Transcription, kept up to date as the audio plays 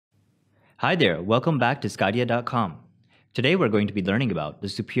Hi there, welcome back to sqadia.com. Today we're going to be learning about the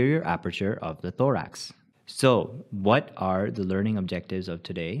superior aperture of the thorax. So, what are the learning objectives of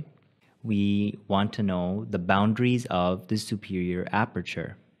today? We want to know the boundaries of the superior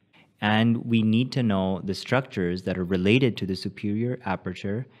aperture, and we need to know the structures that are related to the superior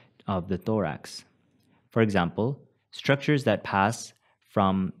aperture of the thorax. For example, structures that pass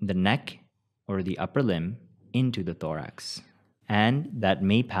from the neck or the upper limb into the thorax, and that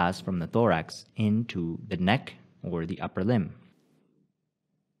may pass from the thorax into the neck or the upper limb.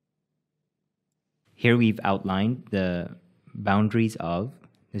 Here we've outlined the boundaries of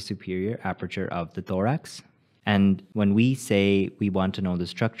the superior aperture of the thorax. And when we say we want to know the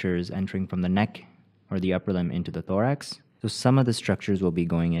structures entering from the neck or the upper limb into the thorax, so some of the structures will be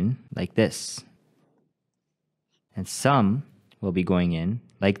going in like this. And some will be going in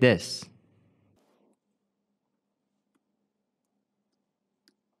like this.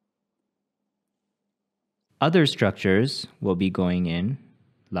 Other structures will be going in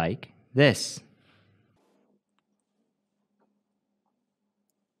like this.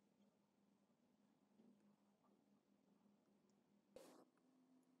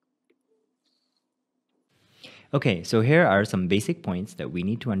 Okay, so here are some basic points that we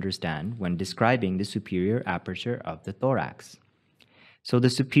need to understand when describing the superior aperture of the thorax. So the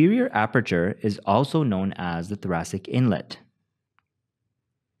superior aperture is also known as the thoracic inlet.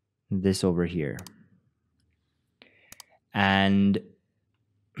 This over here. And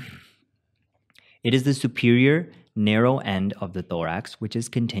it is the superior narrow end of the thorax, which is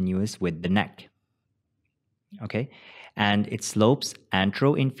continuous with the neck. Okay, and it slopes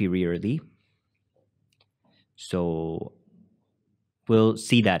anteroinferiorly. So we'll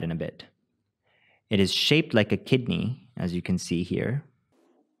see that in a bit. It is shaped like a kidney, as you can see here.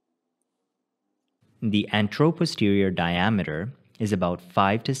 The anteroposterior diameter is about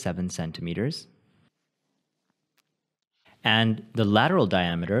 5 to 7 centimeters. And the lateral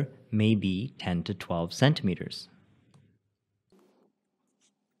diameter may be 10 to 12 centimeters.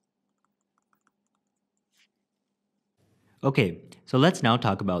 Okay, so let's now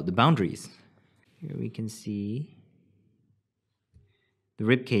talk about the boundaries. Here we can see the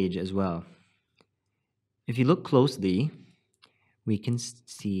rib cage as well. If you look closely, we can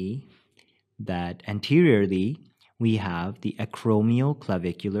see that anteriorly we have the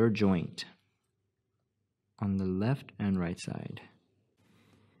acromioclavicular joint on the left and right side.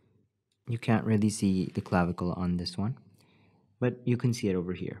 You can't really see the clavicle on this one, but you can see it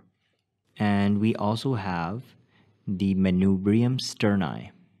over here. And we also have the manubrium sterni,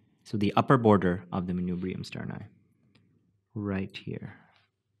 so the upper border of the manubrium sterni, right here.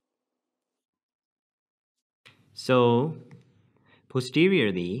 So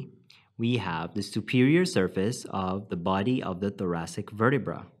posteriorly, we have the superior surface of the body of the thoracic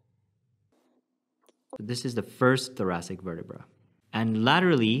vertebra. So this is the first thoracic vertebra. And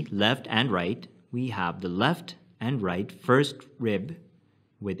laterally, left and right, we have the left and right first rib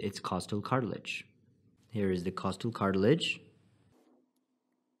with its costal cartilage. Here is the costal cartilage.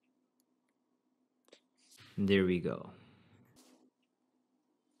 There we go.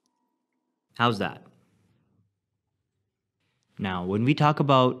 How's that? Now, when we talk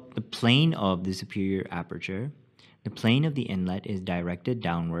about the plane of the superior aperture, the plane of the inlet is directed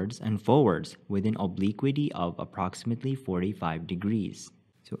downwards and forwards with an obliquity of approximately 45 degrees.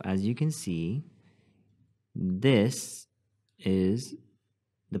 So as you can see, this is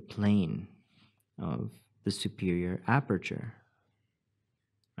the plane of the superior aperture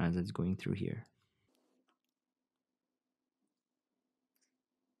as it's going through here.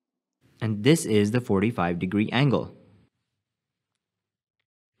 And this is the 45-degree angle.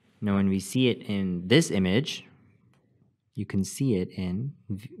 Now when we see it in this image, you can see it in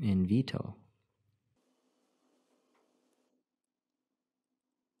Vito.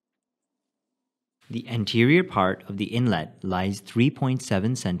 The anterior part of the inlet lies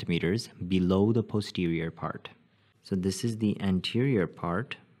 3.7 centimeters below the posterior part. So this is the anterior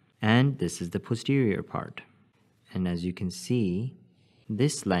part, and this is the posterior part. And as you can see,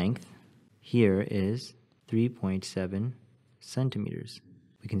 this length here is 3.7 centimeters.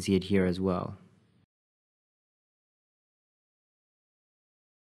 We can see it here as well.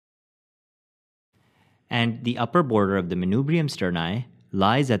 And the upper border of the manubrium sterni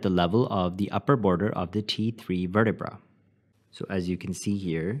lies at the level of the upper border of the T3 vertebra. So as you can see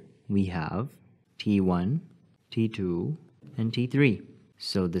here, we have T1, T2, and T3.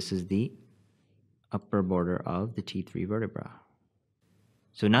 So this is the upper border of the T3 vertebra.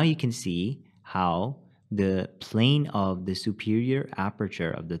 So now you can see how the plane of the superior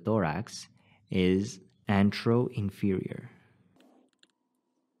aperture of the thorax is anteroinferior.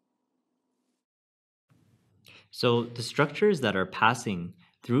 So the structures that are passing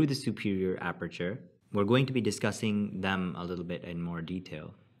through the superior aperture, we're going to be discussing them a little bit in more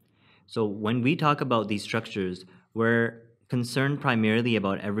detail. So when we talk about these structures, we're concerned primarily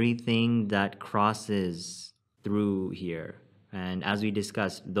about everything that crosses through here. And as we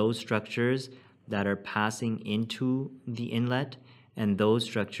discussed, those structures that are passing into the inlet and those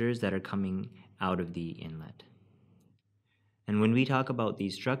structures that are coming out of the inlet. And when we talk about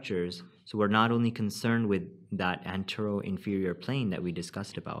these structures, so we're not only concerned with that anteroinferior plane that we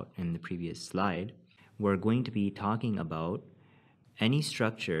discussed about in the previous slide, we're going to be talking about any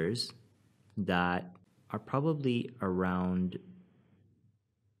structures that are probably around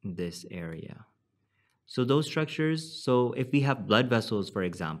this area. So those structures, so if we have blood vessels, for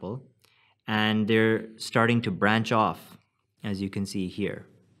example, and they're starting to branch off, as you can see here.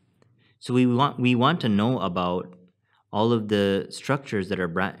 So we want to know about all of the structures that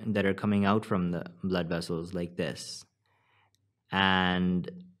are coming out from the blood vessels, like this and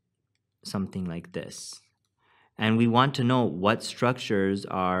something like this. And we want to know what structures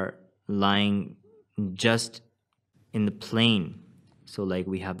are lying just in the plane. So like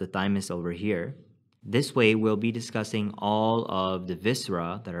we have the thymus over here. This way we'll be discussing all of the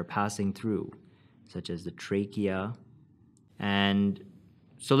viscera that are passing through, such as the trachea. And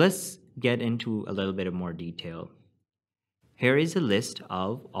so let's get into a little bit of more detail. Here is a list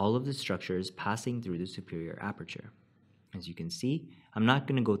of all of the structures passing through the superior aperture. As you can see, I'm not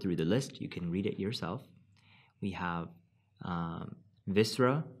going to go through the list. You can read it yourself. We have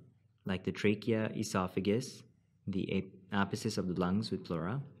viscera, like the trachea, esophagus, the apices of the lungs with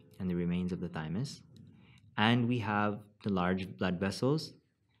pleura, and the remains of the thymus. And we have the large blood vessels,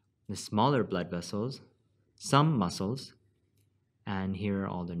 the smaller blood vessels, some muscles, and here are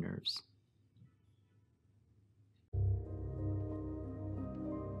all the nerves.